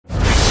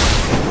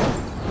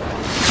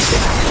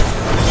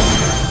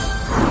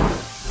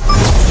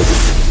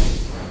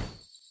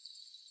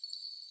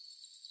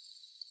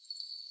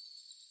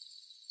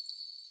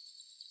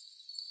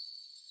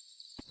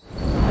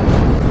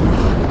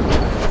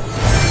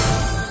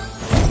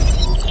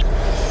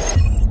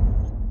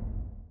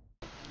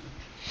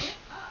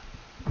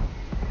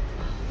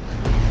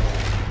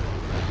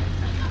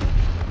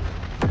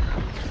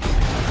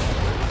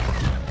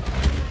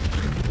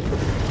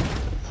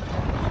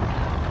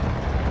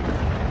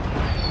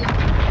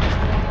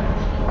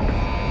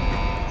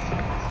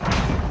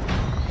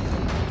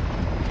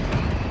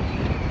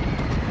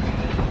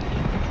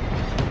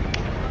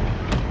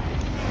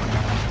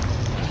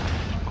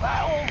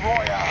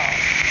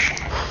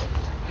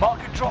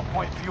hard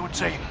point for your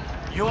team.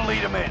 You'll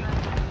lead them in.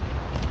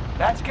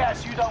 That's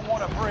gas you don't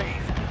want to breathe.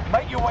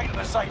 Make your way to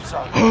the safe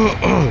zone.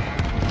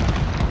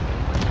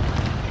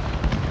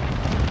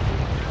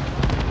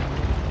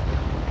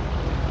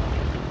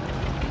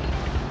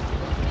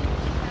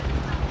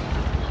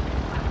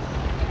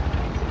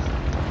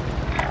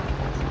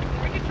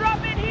 We can drop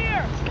in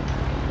here!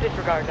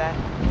 Disregard that.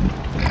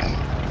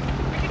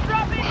 We can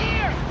drop in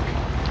here!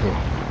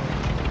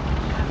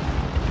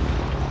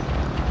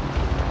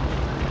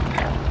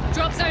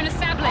 Drop zone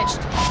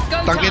established. Go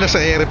Tangina sa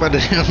ere pa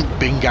din yung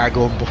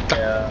pinggago ang puta.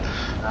 Kaya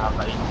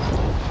nakakainis.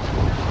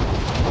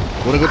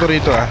 Kunin ko to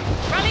rito ah.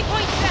 Rally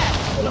point set.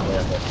 Walang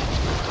kaya ko.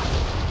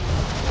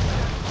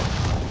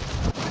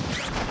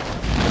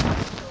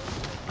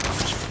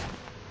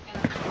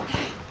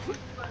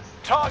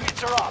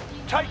 Targets are up.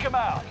 Take them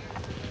out.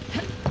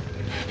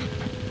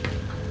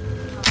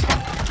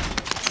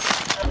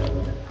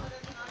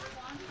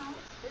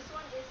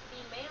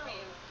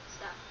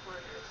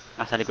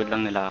 Nasa likod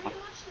lang nila ako.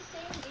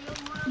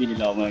 Hindi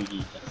nila ako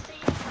makikita.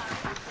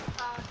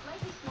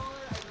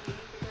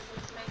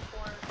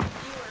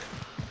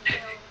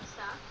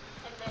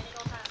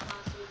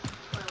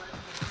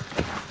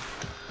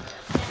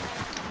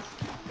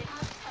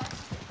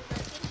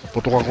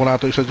 Putukan ko na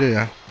ito isa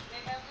dyan ah.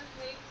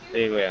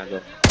 Sige kuya, go.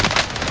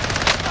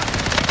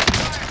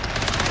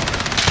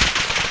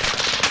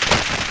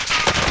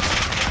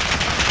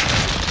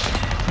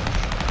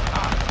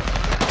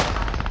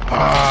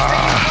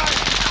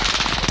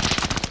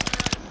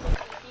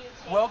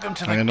 Welcome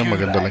to the Ayun na,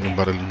 maganda lang Gulag. yung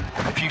baril.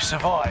 If you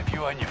survive,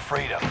 you earn your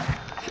freedom.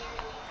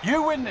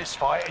 You win this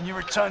fight and you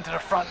return to the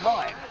front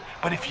line.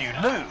 But if you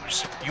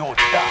lose, you're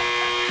done.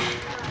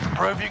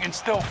 Prove you can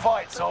still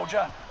fight,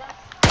 soldier.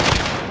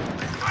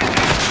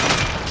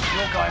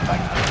 You're going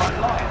back to the front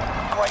line.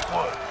 Great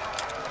work.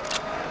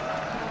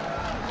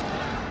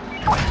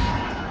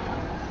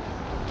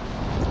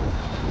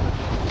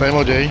 Tayo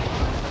mo, Jay.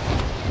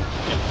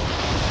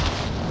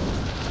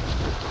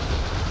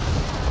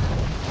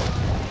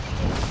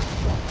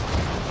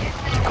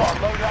 Got a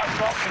loadout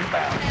drop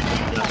inbound.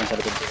 Nasa sa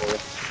likod ko kuya.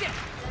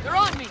 They're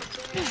on me.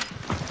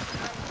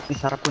 Ay,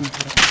 sarap po.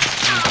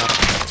 Sarap.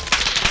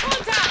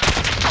 Contact.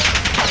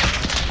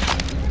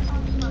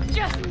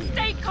 Just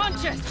stay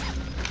conscious.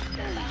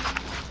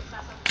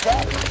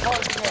 Gas is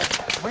closing in.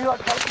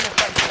 Relocate your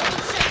base zone.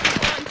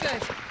 I'm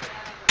good.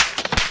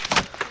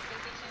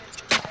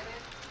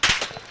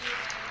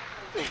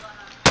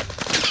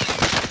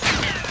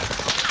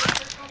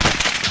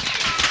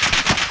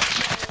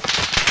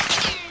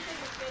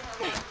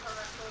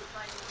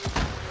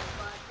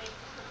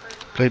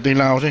 Plating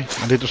lang ako siya.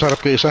 Andito sa harap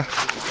ko isa.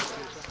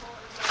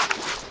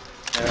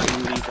 Kaya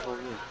hindi ko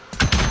kuya.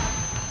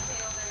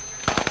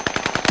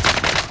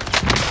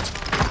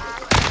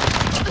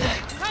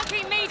 Can't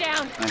keep me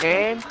down.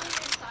 Game.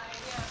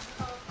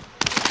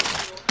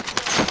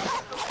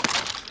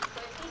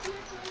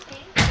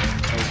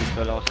 Ay,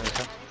 gusto lang ako sa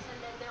isa.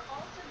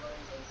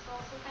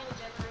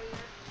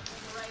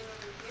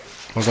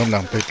 Hold on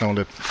lang. Plate lang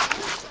ulit.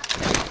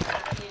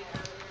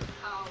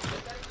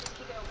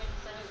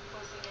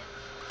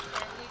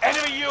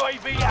 Enemy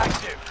UAV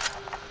active.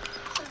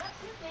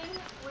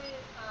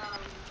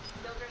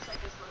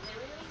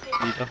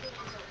 Dito.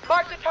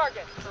 Mark the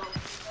target.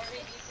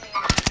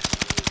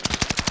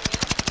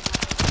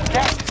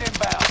 Gas is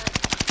inbound.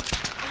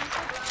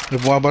 May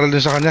bumabaril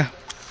din sa kanya.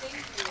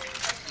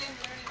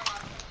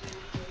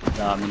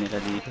 Dami nila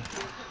dito.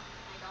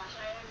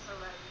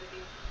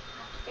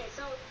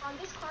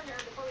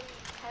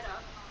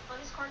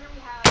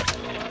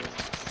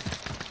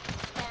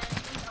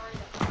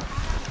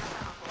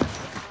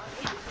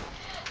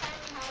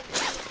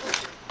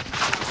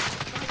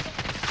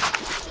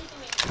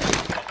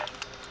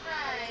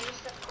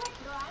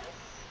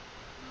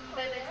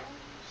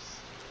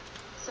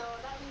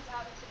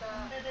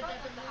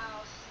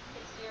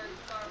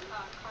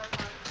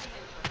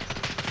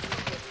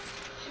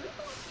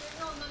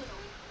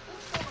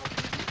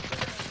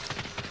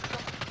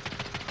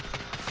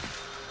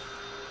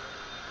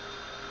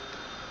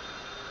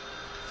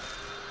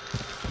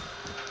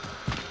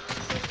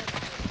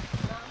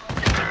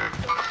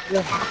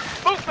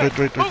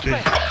 Wait,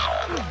 Jay.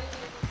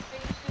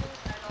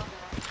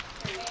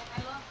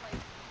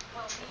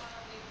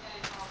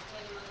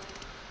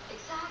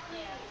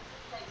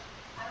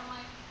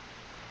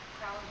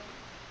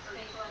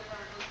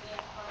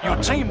 Your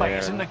teammate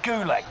is in the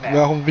Gulag now.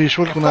 Wala akong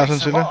visual If kung they nasan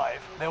sila.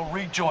 survive, they'll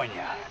rejoin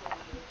you.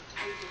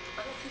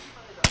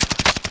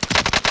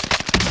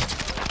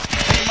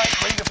 Teammate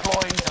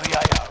redeploying to the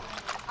AO.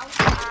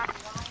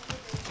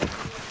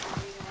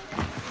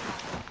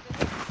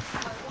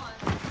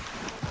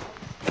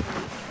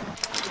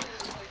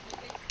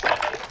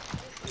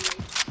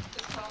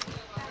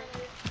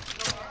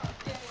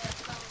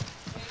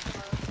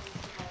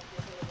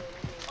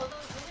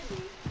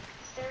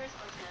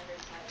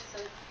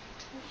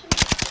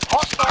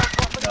 Hostiles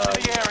dropping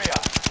into the area.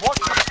 Watch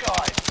the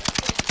skies.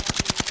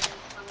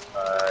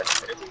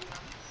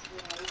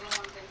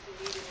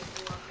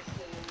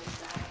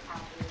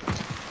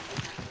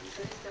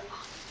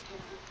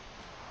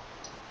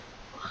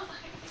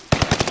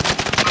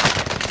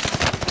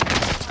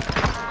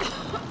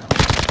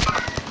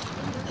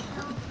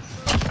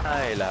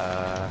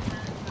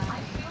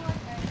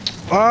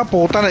 Ah,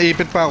 puta,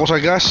 naipit pa ako sa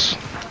gas.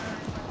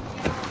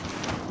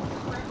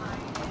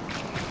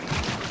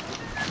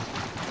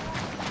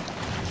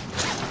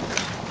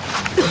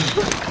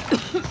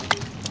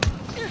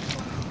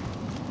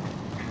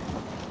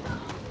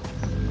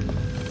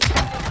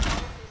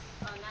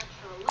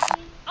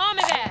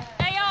 Armor there.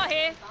 AR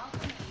here.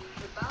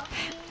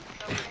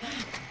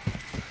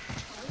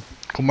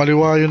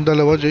 Kumaliwa yung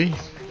dalawa, Jay.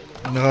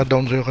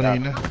 Naka-down sa'yo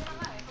kanina.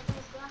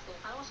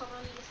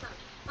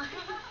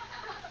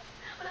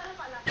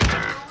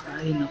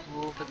 Ay,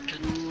 naku, ba't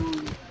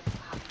ganun?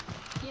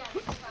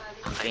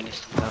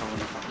 Nakainis ng laro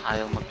na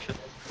ayaw mag-shoot.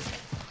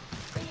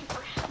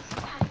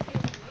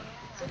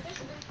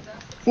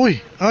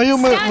 Uy, ayaw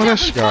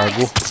malas.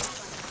 Gago.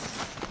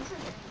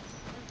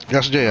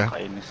 Gas, Jay, ah.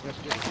 Nakainis.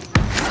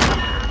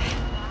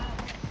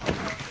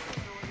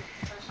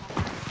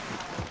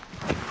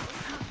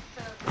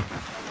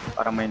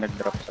 Parang may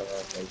nag-drop sa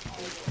live.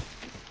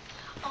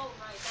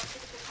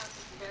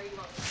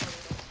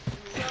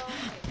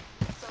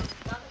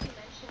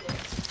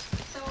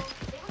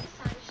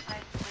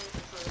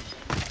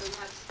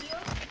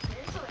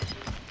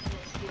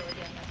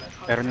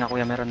 Meron nga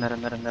kuya, meron.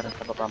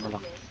 Sa baba mo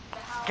lang.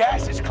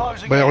 Gas is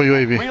closing Bay ako in.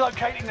 UAV.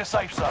 Relocating the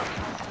safe zone.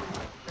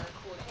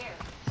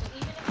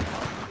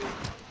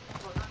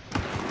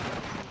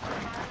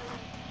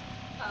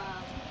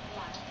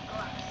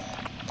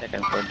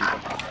 Second floor dito.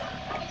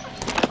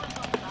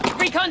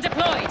 Recon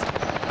deployed.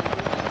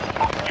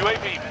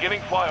 UAV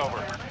beginning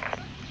flyover.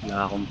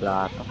 Wala akong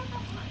plato.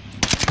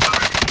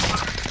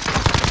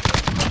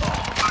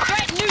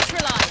 Threat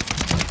neutralized.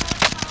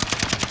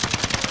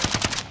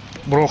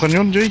 Broken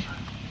yun, Jay.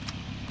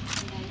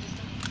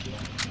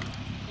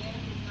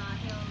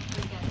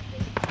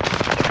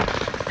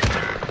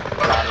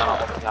 Wala lang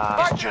akong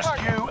plato. It's just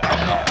you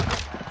and them.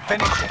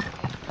 Finish it.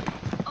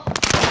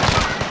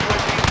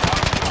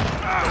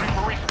 Ready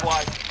for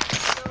resupply.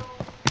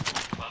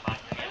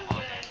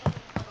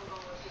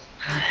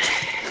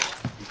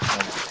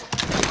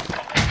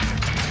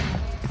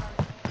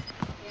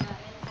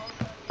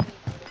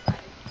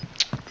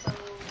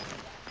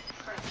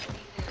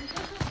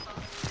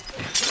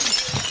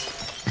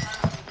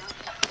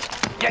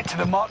 Get to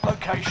the marked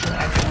location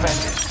and defend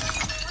it.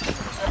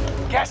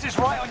 Gas is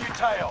right on your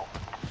tail.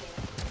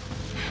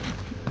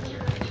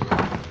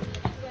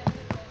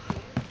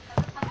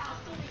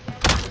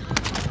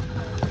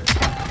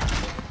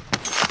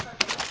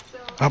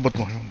 Abot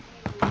mo yun.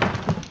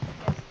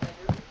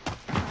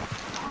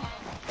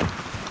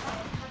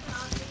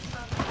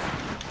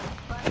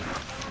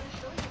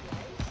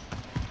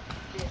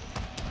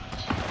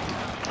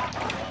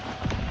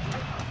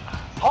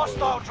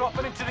 Hostile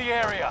dropping into the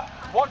area.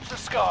 Watch the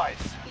skies.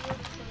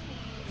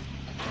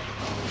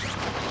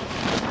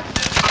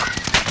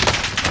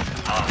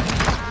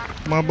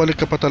 Mabalik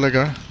ka pa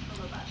talaga.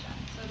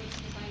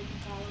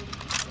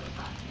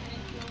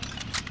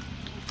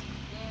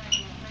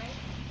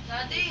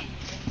 Daddy,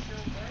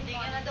 hindi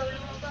ka na daw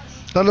lumabas.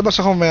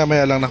 Lalabas ako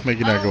maya-maya lang nak may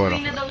ginagawa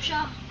lang. Uwi na daw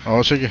siya. Oo,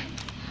 sige.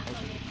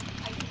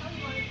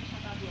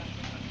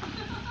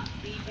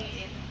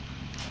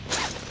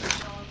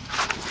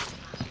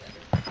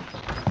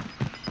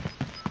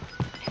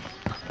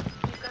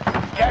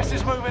 Gas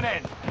is moving in.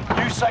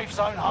 New safe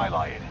zone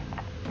highlighted.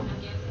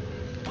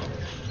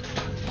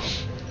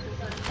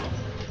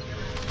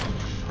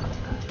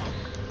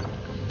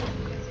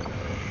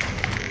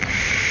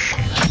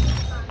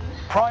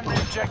 Primary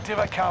objective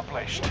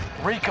accomplished.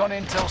 Recon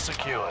intel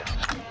secured.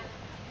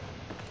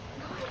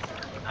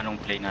 Anong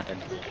play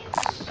natin?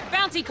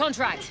 Bounty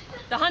contract.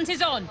 The hunt is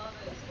on.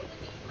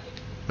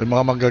 May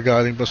mga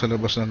manggagaling pa sa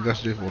labas ng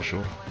gas, Jay, for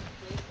sure.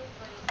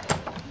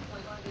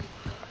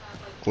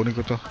 Kunin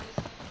ko to.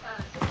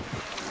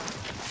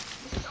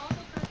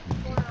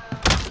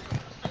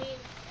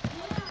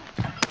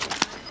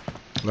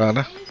 Wala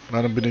na.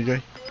 Wala nang binigay.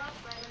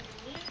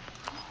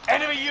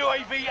 Enemy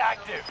UAV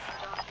active.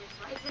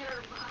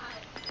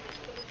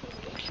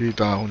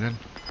 Kita ako niyan.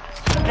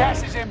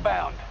 Gas is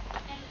inbound.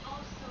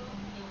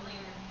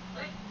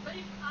 But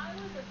if I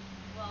was a,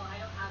 well,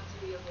 I don't have to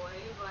be a boy,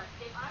 but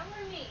if I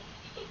were me,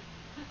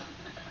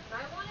 and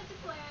I wanted to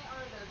play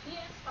on the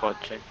PS5,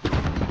 Kotse.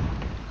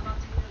 about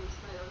to release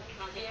my own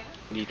game.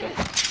 Dito.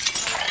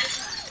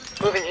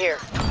 Moving here.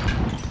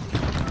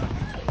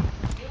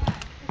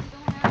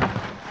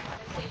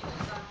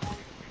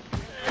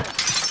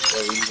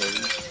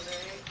 Gawin.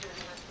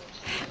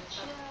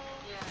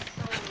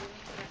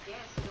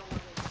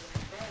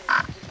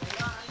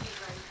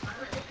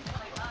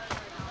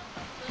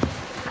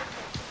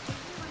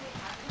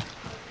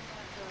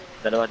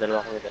 Dalawa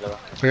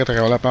kuya.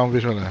 Teka, wala pa akong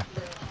visual, ah.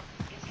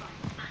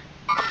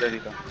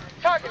 Dito.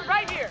 Target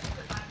right here.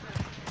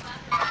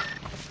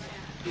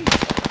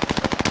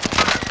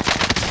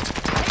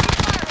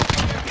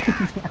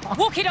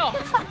 Walk it off.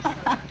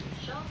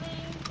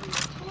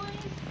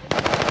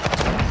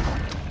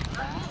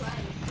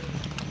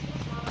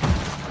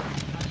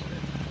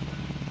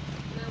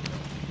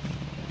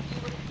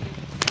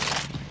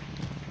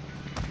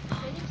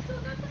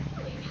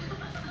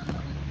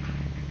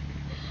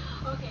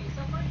 Okay,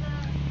 so for the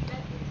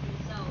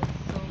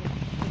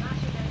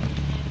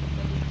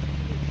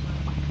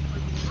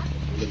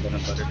Ganda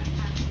ng baril.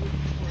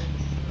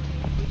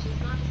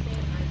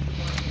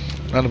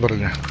 Ano ba rin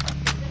niya?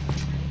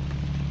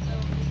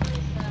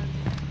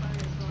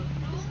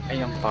 Ay,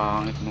 ang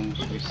pangit mong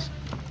Swiss.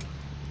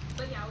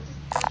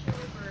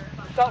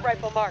 Assault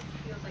rifle marked.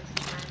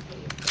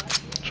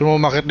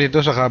 Sumamakit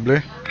dito sa kable.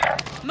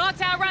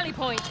 Marked our rally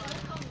point.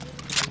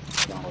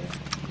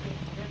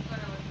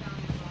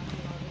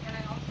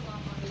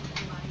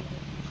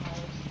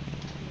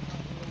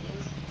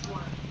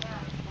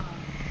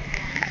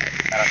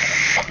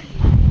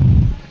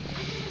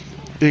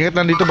 Ingat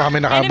lang dito, baka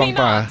may nakabang Enemy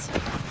pa. marked.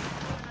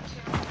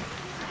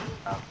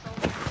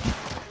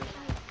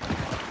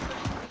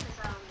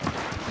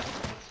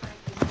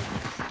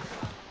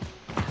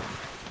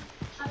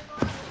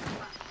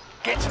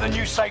 Get to the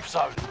new safe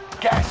zone.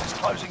 Gas is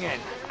closing in.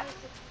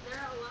 There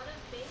are a lot of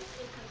things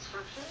in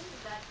construction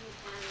that you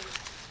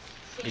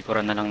can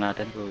Likuran na lang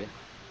natin, kuya.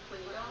 put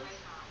it on.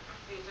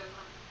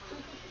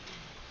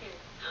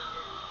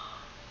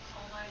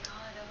 Oh my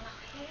god, I'm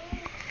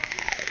lucky.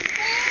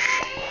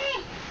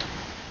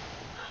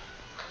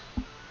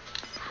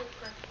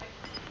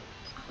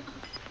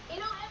 You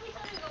know, every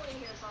time I go in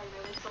here, sorry,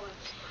 man, it's so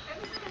much.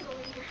 Every time I go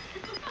in here,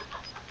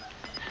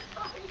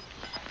 sorry.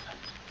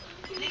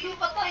 Ligo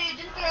pa tayo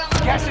dyan kaya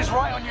Gas is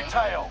right on your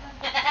tail.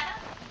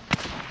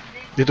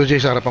 Dito, Jay,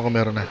 sa harapan ko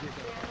meron na.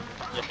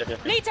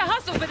 Need to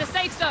hustle for the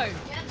safe zone.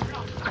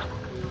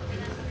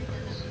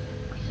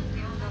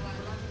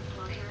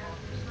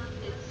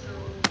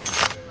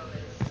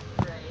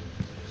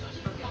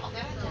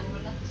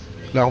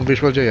 Wala akong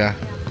visual, Jay, ah.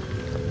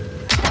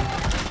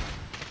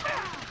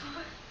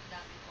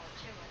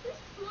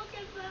 Look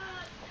at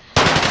that!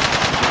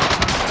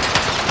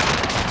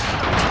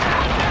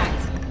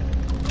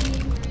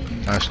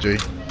 Nice, Jay.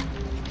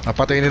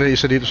 Napatay nila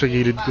isa dito sa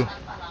gilid ko.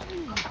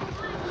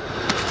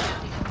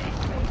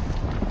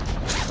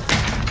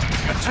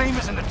 Your team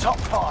is in the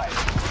top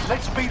 5.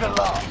 Let's be the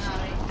last.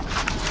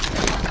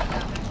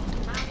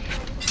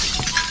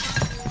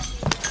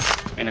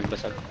 May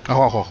nagbasag.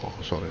 Ako.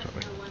 Sorry.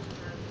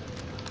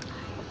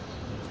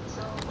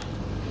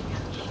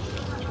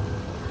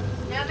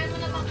 Sabi mo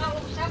naman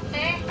kausap,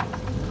 te.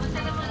 Basta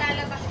naman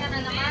lalabas ka na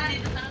naman.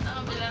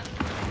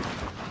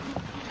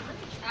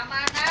 Tama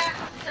na.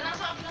 Isa lang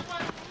sa kabila ko.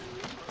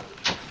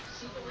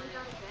 You've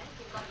got a vent,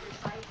 you've got your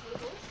side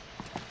tables,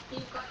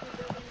 you've got your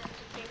built-in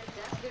entertainment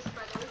desk, there's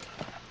spreaders,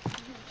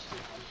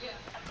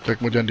 Check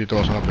mo dyan dito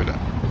ako sa kapila.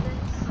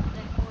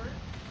 decor.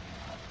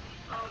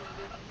 Oh my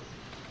goodness.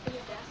 And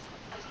your desk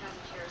just has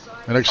a chair. So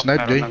I May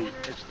nag-snipe, Jay. literally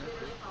probably just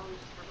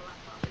have a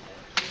laptop in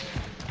there.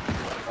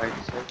 Right,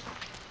 sir.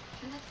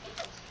 And that's it.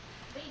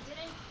 They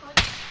didn't put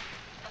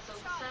a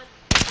soap set.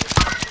 They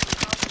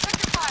wanted space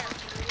and it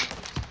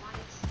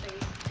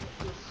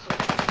was so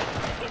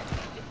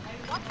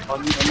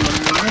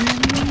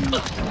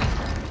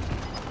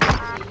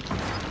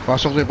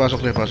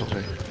Pasok,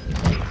 Jay.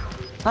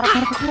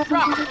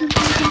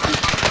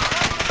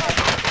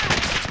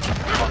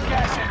 We've got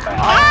gas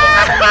inbound.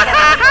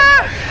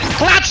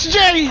 Clutch,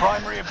 Jay!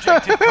 Primary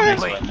objective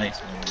complete. Nice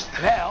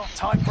one. Now,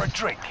 time for a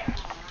drink.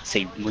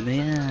 Save mo na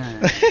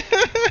yan.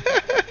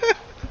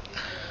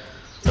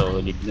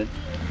 Solid na.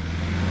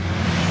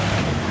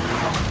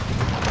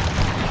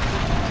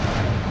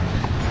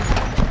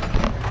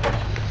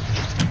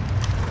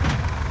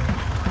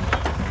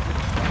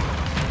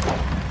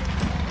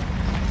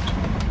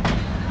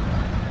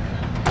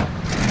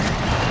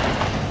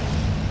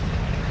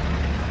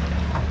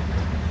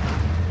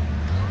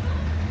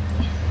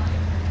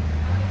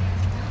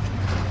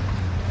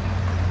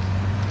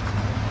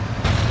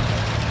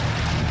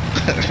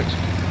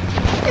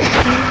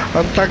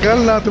 Ang tagal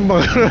natin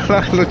mga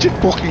legit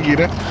poking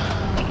gina.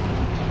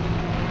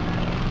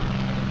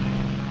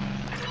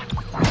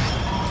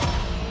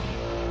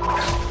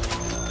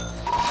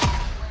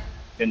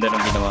 Ganda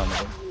ng ginawa mo.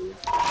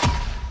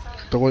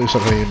 Ito ko isa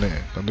kayo na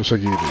eh. Tando sa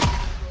gilid.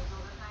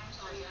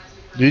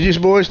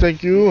 GG's boys,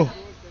 thank you.